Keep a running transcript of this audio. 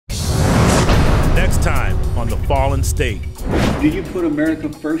Next time on The Fallen State. Do you put America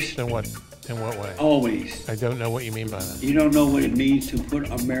first? In what way? Always. I don't know what you mean by that. You don't know what it means to put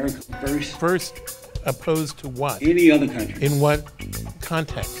America first? First, opposed to what? Any other country. In what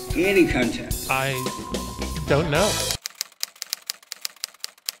context? Any context. I don't know.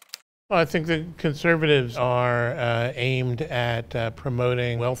 Well, I think the conservatives are aimed at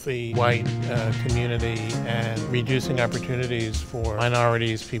promoting wealthy white community and reducing opportunities for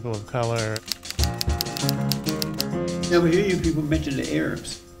minorities, people of color. Never hear you people mention the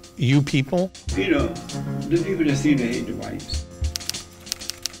Arabs. You people? You know, the people that seem to hate the whites.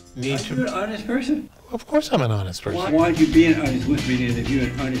 Are you an honest person? Of course I'm an honest person. Why aren't you being honest with me then if you're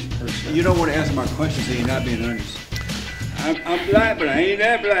an honest person? You don't want to answer my question, so you're not being honest. I'm black, but I ain't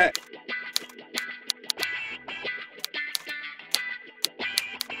that black.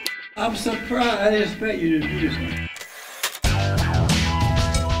 I'm surprised. I didn't expect you to do this one.